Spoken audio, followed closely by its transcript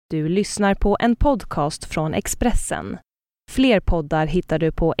Du lyssnar på en podcast från Expressen. Fler poddar hittar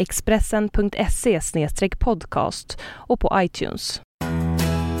du på expressen.se/podcast och på iTunes.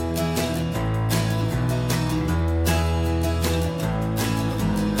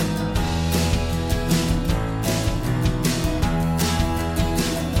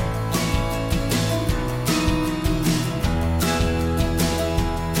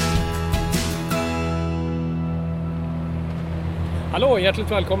 Hallå,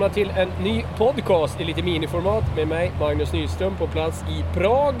 hjärtligt välkomna till en ny podcast i lite miniformat med mig, Magnus Nyström, på plats i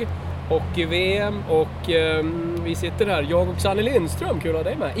Prag och VM. Och vi sitter här, jag och Sanne Lindström, kul att ha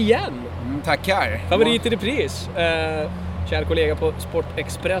dig med, igen! Tackar! Favorit i repris! Kär kollega på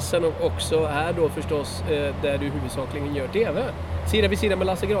Sportexpressen och också här då förstås där du huvudsakligen gör TV. Sida vid sida med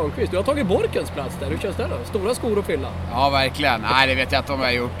Lasse Granqvist. Du har tagit Borkens plats där, hur känns det då? Stora skor att fylla. Ja, verkligen. Nej, det vet jag inte om jag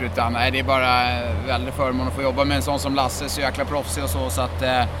har gjort, utan det är bara väldigt förmån att få jobba med en sån som Lasse, så jäkla proffsig och så att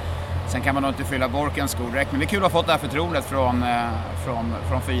sen kan man nog inte fylla Borkens skor direkt. Men det är kul att ha fått det här förtroendet från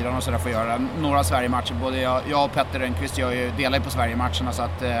fyran och så där, få göra några Sverige-matcher. Både jag och Petter Rönnqvist delar ju på Sverige-matcherna, så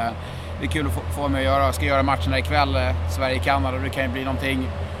att det är kul att få med att göra. Jag ska göra matcherna ikväll, Sverige-Kanada, och det kan ju bli någonting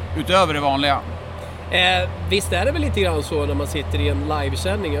utöver det vanliga. Visst är det väl lite grann så när man sitter i en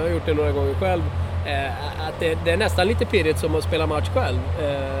livesändning, jag har gjort det några gånger själv, att det är nästan lite pirrigt som att spela match själv.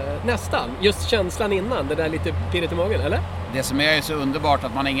 Nästan. Just känslan innan, det där lite pirrigt i magen, eller? Det som är så underbart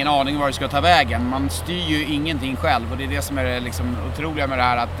att man har ingen aning var det ska ta vägen. Man styr ju ingenting själv, och det är det som är liksom otroliga med det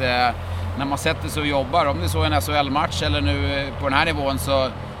här, att när man sätter sig och jobbar, om det är så en SHL-match eller nu på den här nivån, så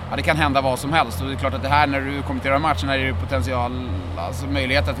det kan hända vad som helst. Och det är klart att det här, när du kommenterar matchen, är det potential, alltså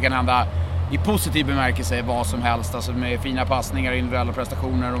möjlighet att det kan hända i positiv bemärkelse vad som helst, alltså med fina passningar, individuella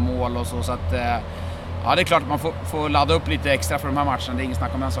prestationer och mål och så att ja, det är klart att man får ladda upp lite extra för de här matcherna, det är ingen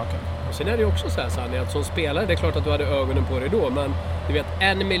snack om den saken. Och sen är det ju också så här, Sanne, att som spelare, det är klart att du hade ögonen på dig då, men du vet,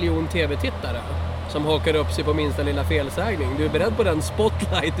 1 miljon tv-tittare som hakar upp sig på minsta lilla felsägning. Du är beredd på den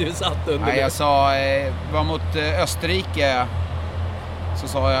spotlight du satt under? Ja, jag sa, var mot Österrike, så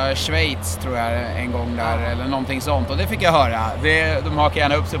sa jag Schweiz tror jag en gång där, eller någonting sånt, och det fick jag höra. De hakar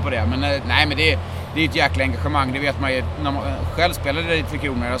gärna upp sig på det, men nej, men det är ett jäkla engagemang, det vet man ju när man själv spelar det för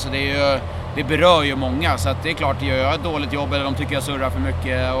kronor, alltså det berör ju många, så att det är klart, gör jag ett dåligt jobb eller de tycker jag surrar för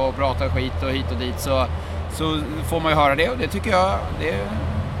mycket och pratar skit och hit och dit, så får man ju höra det, och det tycker jag det är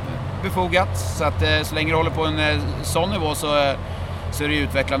befogat, så att så länge du håller på en sån nivå så är det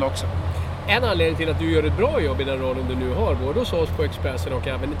utvecklande också. En anledning till att du gör ett bra jobb i den rollen du nu har, både hos oss på Expressen och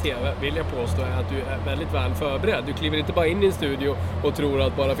även i TV, vill jag påstå, är att du är väldigt väl förberedd. Du kliver inte bara in i en studio och tror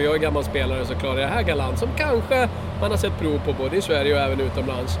att bara för jag är gammal spelare så klarar jag det här galant, som kanske man har sett prov på både i Sverige och även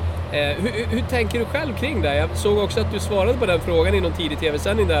utomlands. Hur tänker du själv kring det? Jag såg också att du svarade på den frågan i någon tidig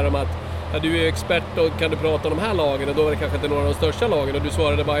TV-sändning där om att du är expert och kan du prata om de här lagen, och då var det kanske inte några av de största lagen, och du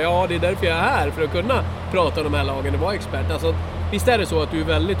svarade bara ja, det är därför jag är här, för att kunna prata om de här lagen och vara expert. Alltså, visst är det så att du är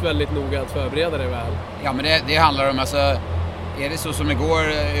väldigt, väldigt noga att förbereda dig väl? Ja, men det handlar om, alltså, är det så som igår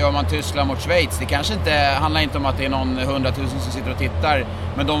gör man Tyskland mot Schweiz, det kanske inte handlar inte om att det är någon 100 000 som sitter och tittar,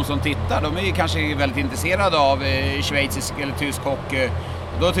 men de som tittar, de är ju kanske väldigt intresserade av schweizisk eller tysk hockey.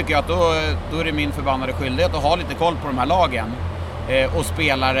 Då tycker jag att då är det min förbannade skyldighet att ha lite koll på de här lagen och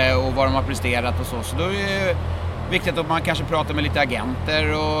spelare och vad de har presterat och så då är det viktigt att man kanske pratar med lite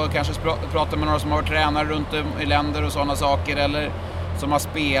agenter och kanske pratar med några som har varit tränare runt i länder och sådana saker, eller som har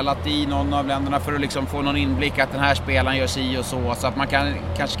spelat i någon av länderna, för att liksom få någon inblick att den här spelaren gör si och så att man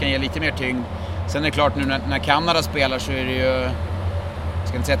kanske kan ge lite mer tyngd. Sen är det klart, nu när Kanada spelar så är det ju, jag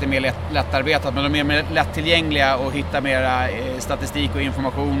ska inte säga att det är mer lättarbetat, men de är mer lättillgängliga och hitta mer statistik och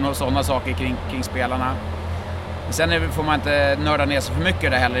information och sådana saker kring spelarna. Sen får man inte nörda ner sig för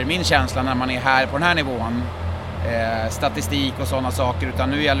mycket där heller, i min känsla, när man är här på den här nivån. Statistik och sådana saker, utan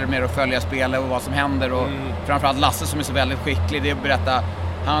nu gäller det mer att följa spelet och vad som händer, och framförallt Lasse som är så väldigt skicklig,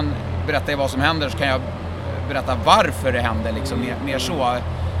 han berättar vad som händer, så kan jag berätta varför det händer liksom, mer så.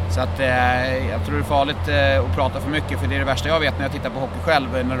 Så att jag tror det är farligt att prata för mycket, för det är det värsta jag vet när jag tittar på hockey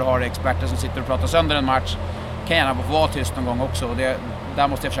själv, när du har experter som sitter och pratar sönder en match. Kan gärna få vara tyst någon gång också, och där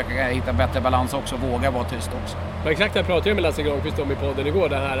måste jag försöka hitta bättre balans också, och våga vara tyst också. Men exakt, jag pratade med Lasse Granqvist om i podden igår,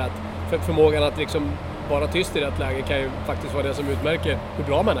 det här att förmågan att liksom vara tyst i rätt läge kan ju faktiskt vara det som utmärker hur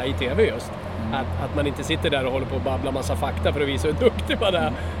bra man är i TV just. Att man inte sitter där och håller på att babbla massa fakta för att visa hur duktig man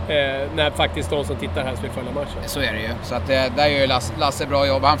är när faktiskt de som tittar här vill följa matchen. Så är det ju. Så att där gör ju Lasse bra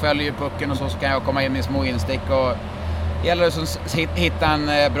jobb. Han följer ju pucken och så kan jag komma in med små instick, och gäller att hitta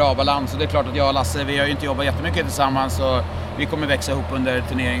en bra balans. Och det är klart att jag och Lasse, vi har ju inte jobbat jättemycket tillsammans, så vi kommer växa ihop under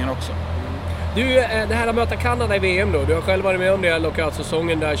turneringen också. Du, det här att möta Kanada i VM då. Du har själv varit med om det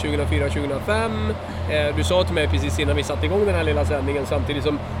lockout-säsongen där 2004-2005. Du sa till mig precis innan vi satte igång den här lilla sändningen, samtidigt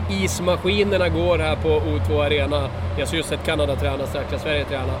som ismaskinerna går här på O2 Arena. Jag har just sett Kanada träna, strax Sverige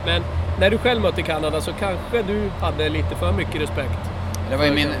träna. Men när du själv mötte Kanada så kanske du hade lite för mycket respekt. Det var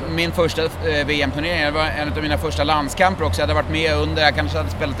ju min första VM-turnering. Det var en av mina första landskamper också. Jag hade varit med under, jag kanske hade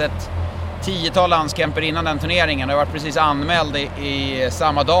spelat ett 10-tal landskamper innan den turneringen. Jag var precis anmäld i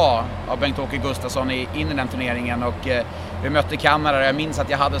samma dag av Bengt-Åke Gustafsson in i den turneringen. Och vi mötte Kanada. Jag minns att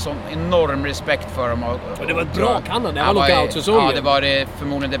jag hade sån enorm respekt för dem. Och det var ett bra Kanada, det var lockout-säsongen. Ja, det var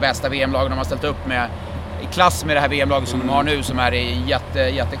förmodligen det bästa VM-laget de har ställt upp med. I klass med det här VM-laget som de har nu, som är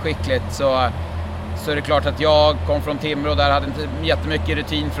jätteskickligt. Så är det klart att jag kom från Timrå och där hade inte jättemycket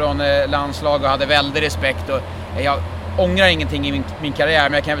rutin från landslag och hade väldigt respekt. Och jag ångrar ingenting i min karriär,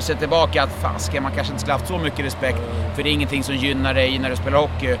 men jag kan väl se tillbaka att man kanske inte skulle haft så mycket respekt, för det är ingenting som gynnar dig när du spelar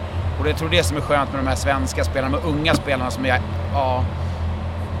hockey. Och jag tror det som är skönt med de här svenska spelarna, de unga spelarna som jag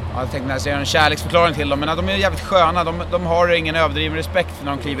tänkte att jag gör en kärleksförklaring till dem, men de är jävligt sköna. De har ingen överdriven respekt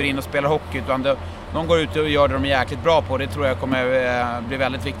när de kliver in och spelar hockey, utan de går ut och gör det de är jäkligt bra på. Det tror jag kommer bli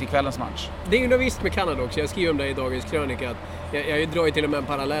väldigt viktigt i kvällens match. Det är ju visst med Kanada också. Jag skriver om det i dagens krönika. Att jag drar ju till och med en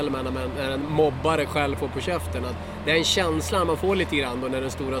parallell med när en mobbare själv får på käften. Att det är en känsla man får lite grann då när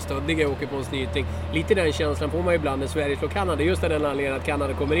den stora stöddiga åker på en snyting. Lite den känslan får man ju ibland när Sverige slår Kanada. Just den anledningen att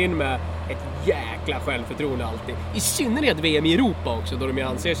Kanada kommer in med ett jäkla självförtroende alltid. I synnerhet VM i Europa också, då de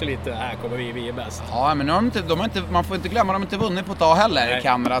anser sig lite, här kommer vi är bäst. Ja, men man får inte glömma, de har inte vunnit på ett tag heller i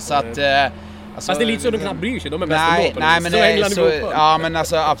Kanada. Så att... Fast det är lite så de knappt bryr sig, de är mest på det. Nej, men det är så, ja, men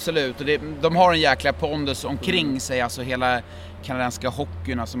alltså absolut. Och de har en jäkla pondus omkring sig, alltså hela kanadensiska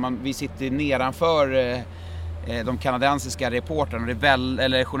hockeyn. Alltså vi sitter nedanför de kanadensiska reportrarna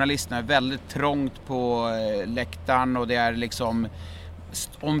eller journalisterna är väldigt trångt på läktaren, och det är liksom,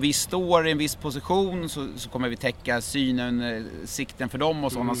 om vi står i en viss position så kommer vi täcka sikten för dem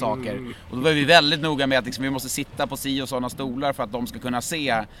och sådana saker. Och då är vi väldigt noga med att liksom, vi måste sitta på si och sådana stolar för att de ska kunna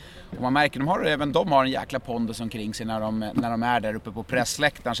se. Och man märker även de har en jäkla pondus omkring sig när de är där uppe på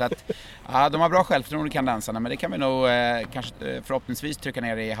pressläktaren. Så att, ja, de har bra självförtroende, kanadensarna, men det kan vi nog kanske förhoppningsvis trycka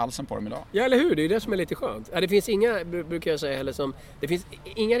ner i halsen på dem idag. Ja, eller hur? Det är det som är lite skönt. Det finns inga, brukar jag säga heller, det finns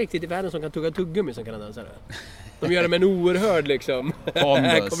inga riktigt i världen som kan tugga tuggummi som kanadensare. De gör det med en oerhörd liksom.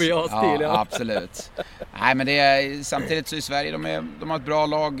 Pondus. Kommer jag stil, ja, absolut. Nej, men samtidigt så i Sverige, de har ett bra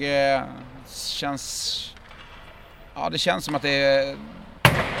lag. Det känns som att det är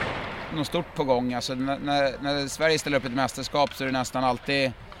något stort på gång. Alltså, när Sverige ställer upp ett mästerskap så är det nästan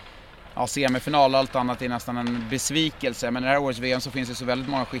alltid semifinal, och allt annat är nästan en besvikelse. Men i det här årets VM så finns det så väldigt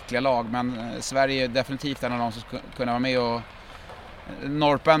många skickliga lag, men Sverige är definitivt en av de som ska kunna vara med och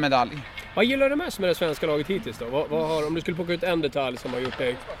norpa en medalj. Vad gillar du mest med det svenska laget hittills då? Om du skulle plocka ut en detalj som har gjort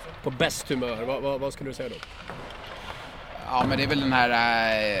dig på bäst humör, vad skulle du säga då? Ja, men det är väl den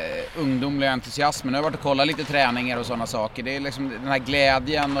här ungdomliga entusiasmen. Jag har varit och kollat lite träningar och sådana saker. Det är liksom den här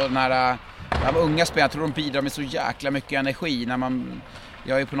glädjen och de unga spelarna. Jag tror de bidrar med så jäkla mycket energi.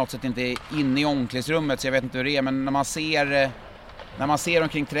 Jag är på något sätt inte inne i omklädningsrummet, så jag vet inte hur det är. Men när man ser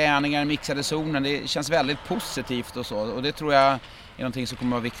omkring träningar, mixade zonen, det känns väldigt positivt och så. Och det tror jag är någonting som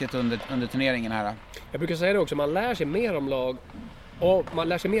kommer att vara viktigt under turneringen här. Jag brukar säga det också, man lär sig mer om lag. Och man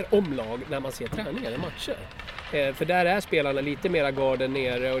lär sig mer om lag när man ser träningar i matcher. För där är spelarna lite mer garden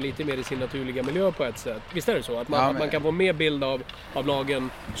nere och lite mer i sin naturliga miljö på ett sätt. Visst är det så? Att man kan få mer bild av lagen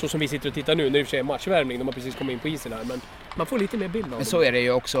så som vi sitter och tittar nu. Nu är det i och för sig matchvärmning, de har precis kommit in på isen här. Men man får lite mer bild av dem. Men så är det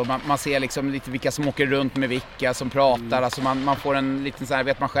ju också. Man ser liksom lite vilka som åker runt med vilka som pratar. Alltså man får en liten så här,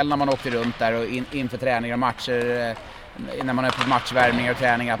 vet man själv när man åker runt där och inför träningar och matcher, när man är på matchvärmningar och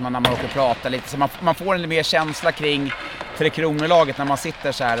träningar, att när man åker och pratar lite, så man får en mer känsla kring Tre Kronor-laget när man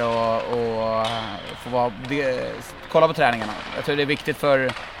sitter så här och får kolla på träningarna. Jag tror det är viktigt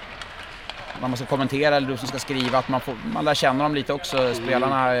för när man ska kommentera eller du som ska skriva, att man lär känna dem lite också,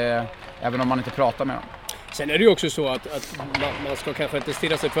 spelarna, även om man inte pratar med dem. Sen är det ju också så att man ska kanske inte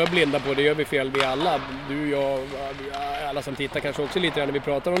stirra sig för blinda på, det gör vi fel vi alla. Du, jag, alla som tittar kanske också lite när vi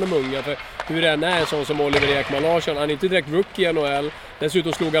pratar om de unga. För hur den är en sån som Oliver Ekman Larsson, han är inte direkt rookie i NHL.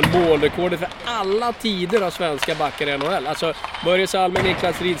 Dessutom slog han målrekordet för alla tider av svenska backar i NHL. Alltså Börje Salming,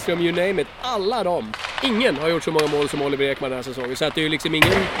 Niklas Lidström, you name it. Alla dem. Ingen har gjort så många mål som Oliver Ekman den här säsongen. Så att det är ju liksom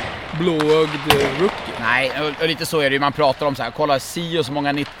ingen blåögd rookie. Nej, och lite så är det ju. Man pratar om så här, kolla si och så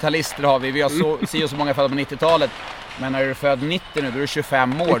många 90-talister har vi. Vi har si och så många födda på 90-talet. Men när du är född 90 nu, då är du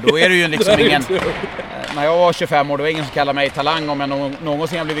 25 år. Då är det ju liksom ingen... När jag var 25 år, då var ingen som kallade mig talang, om jag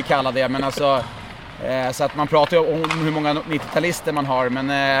någonsin har blivit kallad det. Men alltså... Så att man pratar ju om hur många 90-talister man har, men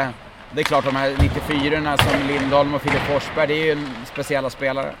det är klart de här 94-orna som Lindholm och Filip Forsberg, det är ju speciella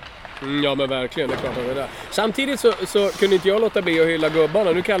spelare. Ja men verkligen, det är klart att det är det. Samtidigt så kunde inte jag låta bli att hylla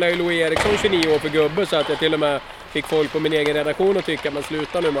gubbarna. Nu kallar jag ju Louis Eriksson 29 år för gubbe, så att jag till och med fick folk på min egen redaktion att tycka, men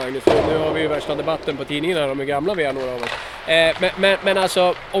sluta nu Magnus. Nu har vi ju värsta debatten på tidningen här om hur gamla vi är, några av oss. Men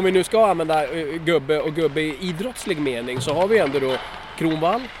alltså, om vi nu ska använda gubbe i idrottslig mening, så har vi ändå då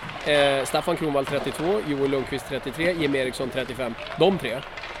Kronwall, Staffan Kronwall 32, Joel Lundqvist 33, Jim Eriksson 35. De tre,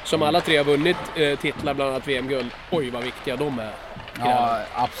 som alla tre har vunnit titlar, bland annat VM-guld. Oj vad viktiga de är. Ja,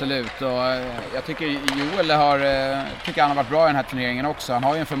 absolut. Och jag tycker Joel tycker han har varit bra i den här turneringen också. Han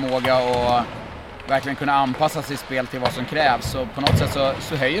har ju en förmåga att verkligen kunna anpassa sitt spel till vad som krävs. Och på något sätt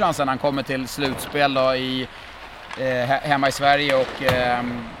så höjer han sen när han kommer till slutspel då hemma i Sverige och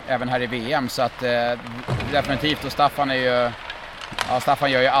även här i VM. Så att definitivt, och Staffan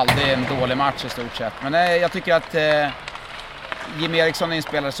gör ju aldrig en dålig match i stort sett. Men jag tycker att Jim Eriksson är en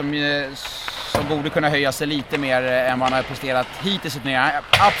spelare som borde kunna höja sig lite mer än vad han har presterat hittills i turneringen. Han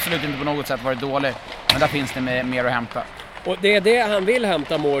har absolut inte på något sätt varit dålig, men där finns det mer att hämta. Och det är det han vill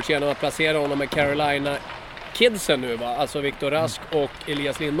hämta mål genom att placera honom med Carolina kidsen nu, va? Alltså Viktor Rask och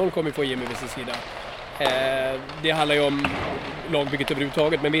Elias Lindholm kommer få Jimmy vid sin sida. Det handlar ju om lagbygget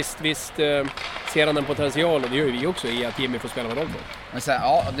överhuvudtaget, men visst ser han en potential, och det gör ju vi också, i att Jimmy får spela med dem. Men så,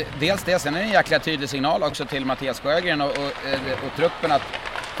 ja, dels det, sen är det en jäkla tydlig signal också till Mattias Sjögren och truppen att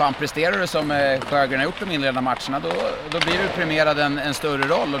fan, presterar du som Sjögren har gjort de inledande matcherna, då blir du premierad en större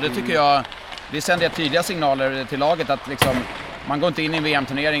roll, och det tycker jag, det sänder tydliga signaler till laget att liksom, man går inte in i en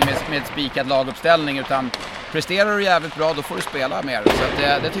VM-turnering med spikad laguppställning, utan presterar du jävligt bra, då får du spela mer. Så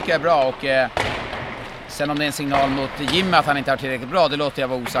det tycker jag är bra, och sen om det är en signal mot Jimmy att han inte är tillräckligt bra, det låter jag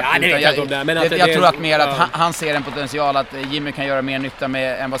vara osagt. Ja, jag tror att mer att han ser en potential att Jimmy kan göra mer nytta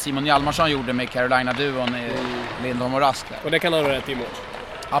än vad Simon Hjalmarsson gjorde med Carolina-duon i Lindholm och Rask. Och det kan han ha rätt i mål.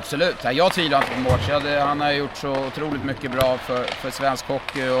 Absolut, jag tvivlar inte på Mårts. Han har gjort så otroligt mycket bra för svensk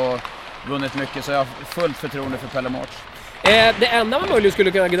hockey och vunnit mycket, så jag har fullt förtroende för Pelle Mårts. Det enda man möjligen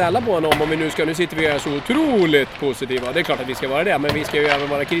skulle kunna gnälla på honom, om vi nu sitter vi här så otroligt positiva. Det är klart att vi ska vara det, men vi ska ju även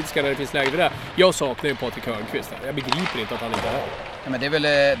vara kritiska när det finns läge för det. Jag saknar ju Patrik Hörnqvist. Jag begriper inte att han inte är här. Ja, men det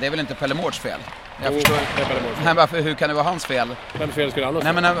är väl inte Pelle Mårts fel? Jag förstår. Det är Pelle Mårts fel. Nej, varför, hur kan det vara hans fel? Vem fel skulle han ha?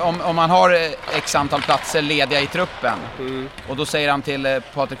 Nej, men om man har x antal platser lediga i truppen, och då säger han till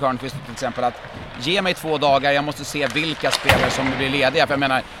Patrik Hörnqvist till exempel att ge mig 2 dagar, jag måste se vilka spelare som blir lediga. För jag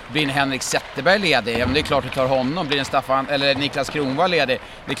menar, blir en Henrik Zetterberg ledig, ja, men det är klart du tar honom. Blir en Staffan eller Niklas Kronwall ledig,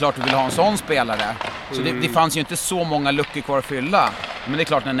 det är klart du vill ha en sån spelare. Så det fanns ju inte så många luckor kvar att fylla. Men det är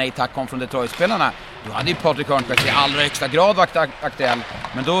klart, när nej tack kom från Detroit-spelarna, då hade ju Patrik Hörnqvist i allra högsta grad varit aktuell.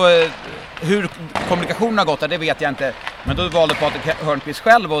 Men då, hur kommunikationen har gått där, det vet jag inte. Men då valde Patrik Hörnqvist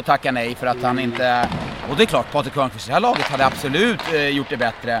själv att tacka nej för att han inte... Och det är klart, Patrik Hörnqvist i det här laget hade absolut gjort det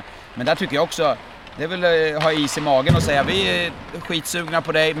bättre. Men där tycker jag också, det vill ha is i magen och säga, vi är skitsugna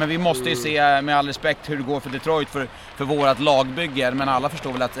på dig, men vi måste ju se med all respekt hur det går för Detroit för vårat lagbygge. Men alla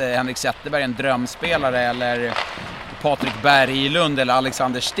förstår väl att Henrik Zetterberg är en drömspelare, eller Patrik Berglund eller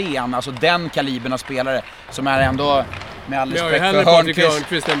Alexander Sten, alltså den kalibern av spelare som är ändå, med all respekt för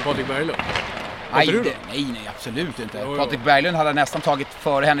Hörnqvist än Patrik Berglund. Nej, absolut inte. Patrik Berglund hade nästan tagit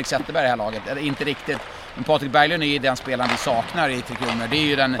före Henrik Zetterberg i det här laget. Eller inte riktigt. Men Patrik Berglund är ju den spelaren vi saknar i Tre Kronor. Det är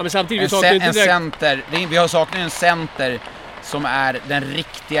ju center. Vi har saknat en center som är den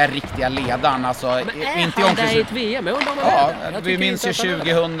riktiga ledaren. Alltså, men inte han där i ett VM? Ja, vi minns ju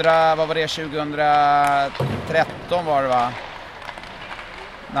 2013 var det, va?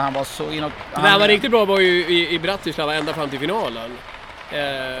 När han var så inåt... Han var riktigt bra, var ju i Bratislava ända fram till finalen.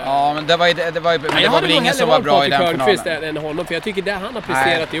 Ja, men det var väl ingen som var bra i den finalen. Än honom, för jag tycker det han har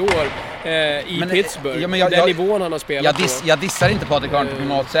presterat i år i Pittsburgh, den nivån han har spelat på. Jag dissar inte Patrik Hörnqvist på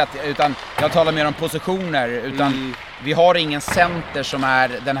något sätt, utan jag talar mer om positioner. Utan vi har ingen center som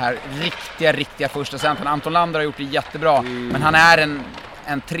är den här riktiga första centern. Anton Lander har gjort det jättebra, men han är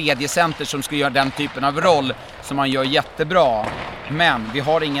en tredje center som ska göra den typen av roll som han gör jättebra. Men vi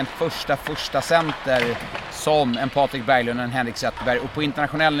har ingen första center som en Patrik Berglund och en Henrik Zetterberg. Och på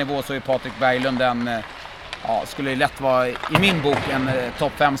internationell nivå så är Patrik Berglund skulle lätt vara i min bok en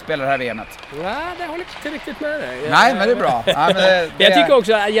topp 5-spelare här i VM:et. Nej, det håller inte riktigt med dig. Nej, men det är bra. Jag tycker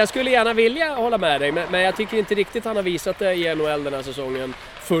också, jag skulle gärna vilja hålla med dig, men jag tycker inte riktigt han har visat det i NHL den här säsongen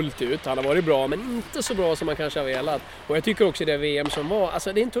fullt ut. Han har varit bra, men inte så bra som man kanske har velat. Och jag tycker också det VM som var,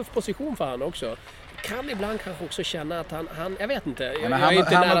 alltså det är en tuff position för han också. Kan ibland kanske också känna att han jag vet inte. Jag är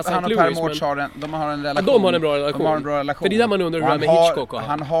inte nära St. Louis. Han och Per Mårts de har en relation. De har en bra relation. För det är där man undrar hur med Hitchcock och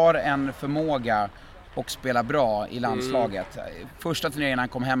han har en förmåga och spela bra i landslaget. Första turneringen han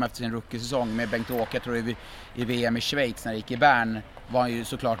kom hem efter sin rookie-säsong med Bengt-Åke, tror jag, i VM i Schweiz när det gick i Bern, var han ju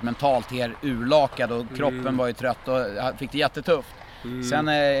såklart mentalt helt urlakad och kroppen var ju trött och fick det jättetufft. Sen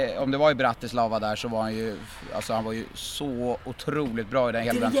om det var i Bratislava där så var han ju, alltså han var ju så otroligt bra i den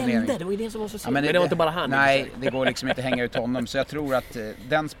hela den turneringen. Det var ju det som var så synd. Men det var inte bara han. Nej, det går liksom inte att hänga ut honom. Så jag tror att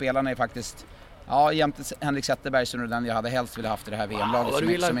den spelaren är faktiskt, ja, jämte Henrik Zetterberg så är den jag hade helst ville haft i det här VM-laget. Vad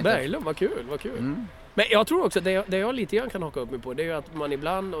du gillar Berglund, vad kul. Men jag tror också att det jag lite grann kan haka upp mig på, det är ju att man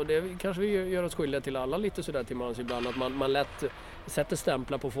ibland, och det kanske vi gör oss skyldiga till alla lite sådär till mans ibland, att man lätt sätter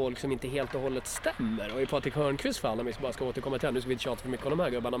stämplar på folk som inte helt och hållet stämmer. Och i Patrik Hörnqvist fall, om vi bara ska återkomma till, nu ska vi inte tjata för mycket om de här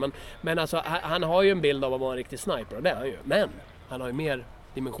gubbarna, men alltså han har ju en bild av att vara en riktig sniper, och det är han ju. Men han har ju mer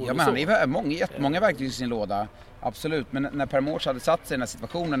dimensioner. Ja, men han är jättemånga verktyg i sin låda. Absolut, men när Per Mårts hade satt sig i den här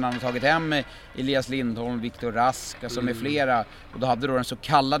situationen, när han hade tagit hem Elias Lindholm, Viktor Rask, alltså med flera, och då hade då den så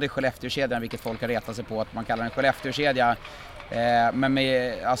kallade Skellefteå-kedjan, vilket folk har retat sig på att man kallar en Skellefteå-kedja, men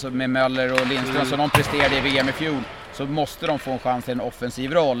med Möller och Lindström som de presterade i VM i fjol, så måste de få en chans till en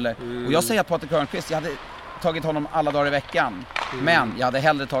offensiv roll. Och jag säger att Patrik Hörnqvist, jag hade tagit honom alla dagar i veckan, men jag hade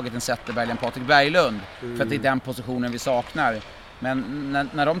hellre tagit en Zetterberg än Patrik Berglund, för att det är den positionen vi saknar. Men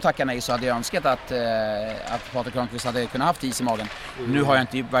när de tackar nej så hade jag önskat att Patrik Hörnqvist hade kunnat haft is i magen. Nu har jag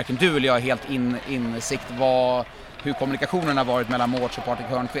inte, varken du eller jag, helt insikt hur kommunikationen har varit mellan Mårts och Patrik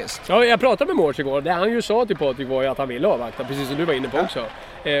Hörnqvist. Ja, jag pratade med Mårts igår. Det han ju sa till Patrik var ju att han ville avvakta, precis som du var inne på också.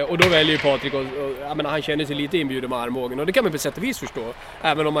 Och då väljer ju Patrik, jag menar, han känner sig lite inbjuden med armbågen, och det kan man på sätt och vis förstå.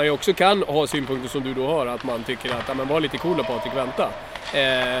 Även om man ju också kan ha synpunkter som du då har, att man tycker att man var lite cool och Patrik vänta.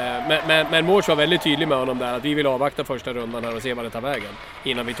 Men Mårts var väldigt tydlig med honom där, att vi vill avvakta första rundan här och se vad det tar vägen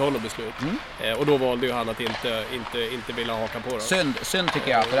innan vi tar något beslut. Och då valde ju han att inte vilja haka på det. Synd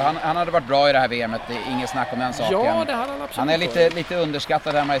tycker jag, för han hade varit bra i det här VMet, det är ingen snack om den saken. Ja, det hade han absolut. Han är lite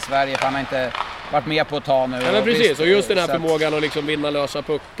underskattad hemma i Sverige, för han har inte varit med på att ta nu. Ja, men precis, och just den här förmågan att liksom vinna lösa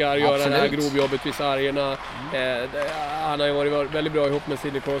puckar, göra det här grovjobbet vid sargerna. Han har ju varit väldigt bra ihop med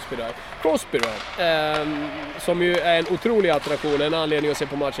Sidney Crosby där. Crosby då, som ju är en otrolig attraktion, en anledning att se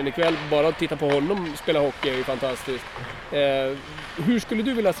på matchen ikväll. Bara att titta på honom spela hockey är ju fantastiskt. Hur skulle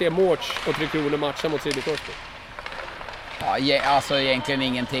du vilja se Mårts och Tre Kronor matcha mot Sidney Crosby? Ja, alltså egentligen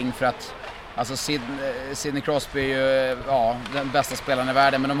ingenting, för att alltså Sidney Crosby är ju den bästa spelaren i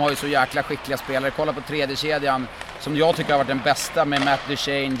världen, men de har ju så jäkla skickliga spelare. Kolla på tredje kedjan som jag tycker har varit den bästa, med Matt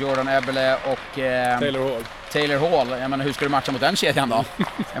Duchene, Jordan Eberle och Taylor Hall. Jag menar, hur ska du matcha mot den kedjan då?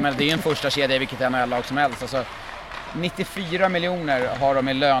 Jag menar, det är ju en första kedja i vilket NHL-lag som helst. Alltså, 94 miljoner har de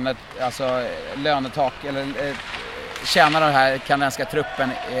i lönetak, eller tjänar den här kanadensiska truppen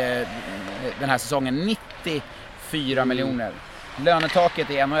den här säsongen. 94 miljoner. Lönetaket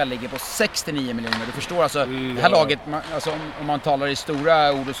i NHL ligger på 69 miljoner. Du förstår alltså, det här laget, alltså, om man talar i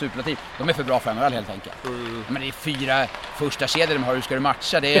stora ord och superlativ, de är för bra för NHL helt enkelt. Men det är 4 första kedjor de har, hur ska du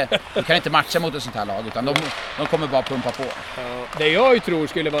matcha? Du kan inte matcha mot ett sånt här lag, utan de kommer bara pumpa på. Ja, det jag ju tror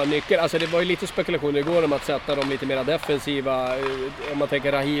skulle vara nyckel, alltså det var ju lite spekulationer igår om att sätta dem lite mer defensiva, om man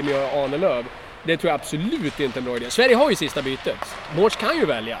tänker Rahimi och Arnelöv. Det tror jag absolut inte är en bra idé. Sverige har ju sista bytet. Mårts kan ju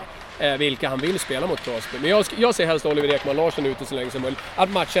välja vilka han vill spela mot Crosby. Men jag ser helst Oliver Ekman Larsson ute så länge som möjligt. Att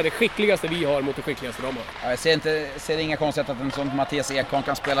matcha det skickligaste vi har mot det skickligaste de har. Ja, jag ser inga konstigheter att en sån Mattias Ekholm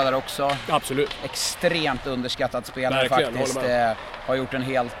kan spela där också. Absolut. Extremt underskattad spelare. Verkligen, faktiskt. Har gjort en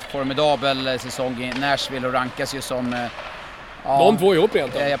helt formidabel säsong i Nashville och rankas ju som... de två ihop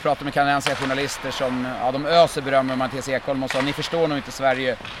egentligen. Jag pratar med kanadensiska journalister som de öser beröm om Mattias Ekholm och sa, ni förstår nog inte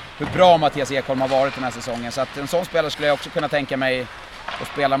Sverige hur bra Mattias Ekholm har varit den här säsongen. Så att en sån spelare skulle jag också kunna tänka mig att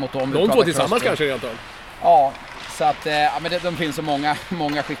spela mot dem. De två tillsammans kanske redan. Ja, så att men de finns så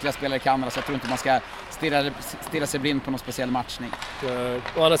många skickliga spelare i Kanada, så jag tror inte man ska stirra sig blind på någon speciell matchning.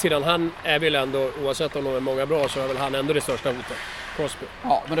 Å andra sidan, han är väl ändå, oavsett om de är många bra, så är väl han ändå det största hotet. Crosby.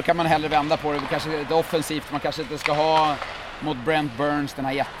 Ja, men då kan man hellre vända på det. Kanske lite offensivt. Man kanske inte ska ha mot Brent Burns, den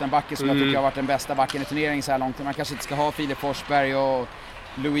här jättenbacken som jag tycker har varit den bästa backen i turneringen så här långt. Man kanske inte ska ha Filip Forsberg och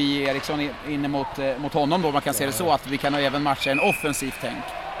Louis Eriksson inne mot honom då. Man kan se det så att vi kan även matcha en offensiv tänk.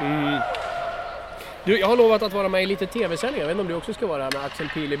 Du, jag har lovat att vara med i lite tv-sändningar. Jag vet inte om du också ska vara här med Axel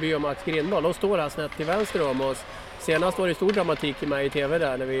Pileby och Max Grindal. De står här snett till vänster om oss. Senast var det stor dramatik med i tv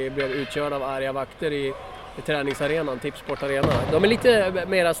där när vi blev utkörda av arga vakter i träningsarenan, Tipsport-arena. De är lite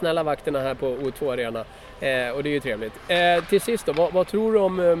mera snälla vakterna här på O2-arena och det är ju trevligt. Till sist då, vad tror du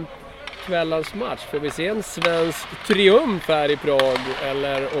om kvällens match? Får vi se en svensk triumf här i Prag,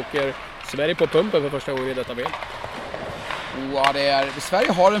 eller åker Sverige på pumpen för första gången i detta VM? Ja,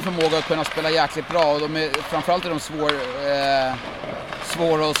 Sverige har en förmåga att kunna spela jäkligt bra, och framförallt är de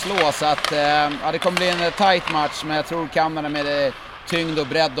svåra att slå, så att det kommer bli en tight match, men jag tror Kanada med det tyngd och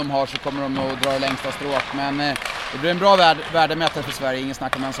bredd de har så kommer de nog dra det längsta strået, men det blir en bra värdemätare för Sverige, ingen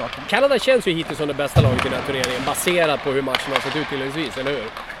snack om den saken. Kanada känns ju hittills som det bästa laget i den här turneringen, baserat på hur matchen har sett ut tillräckligtvis, eller hur?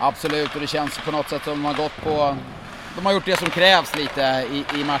 Absolut, och det känns på något sätt som de har gått på de har gjort det som krävs lite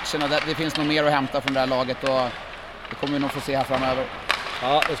i matcherna. Det finns nog mer att hämta från det här laget och det kommer vi nog få se här framöver.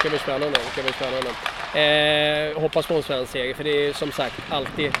 Ja, det ska bli spännande. Hoppas på en svensk seger, för det är som sagt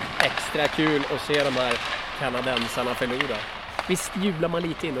alltid extra kul att se de här kanadensarna förlora. Visst jublar man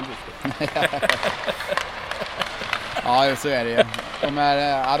lite inombords? Ja, så är det ju. De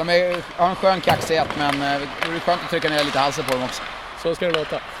har en skön kaxighet, men det är skönt att trycka ner lite halsen på dem också. Så ska det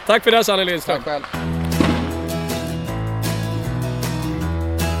låta. Tack för det, Sanne Lindström. Tack själv.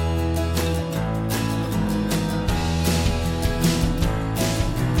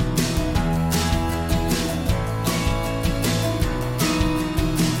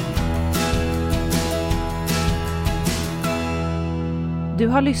 Du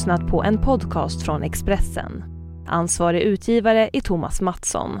har lyssnat på en podcast från Expressen. Ansvarig utgivare är Thomas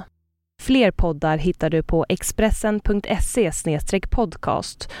Mattsson. Fler poddar hittar du på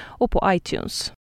expressen.se/podcast och på iTunes.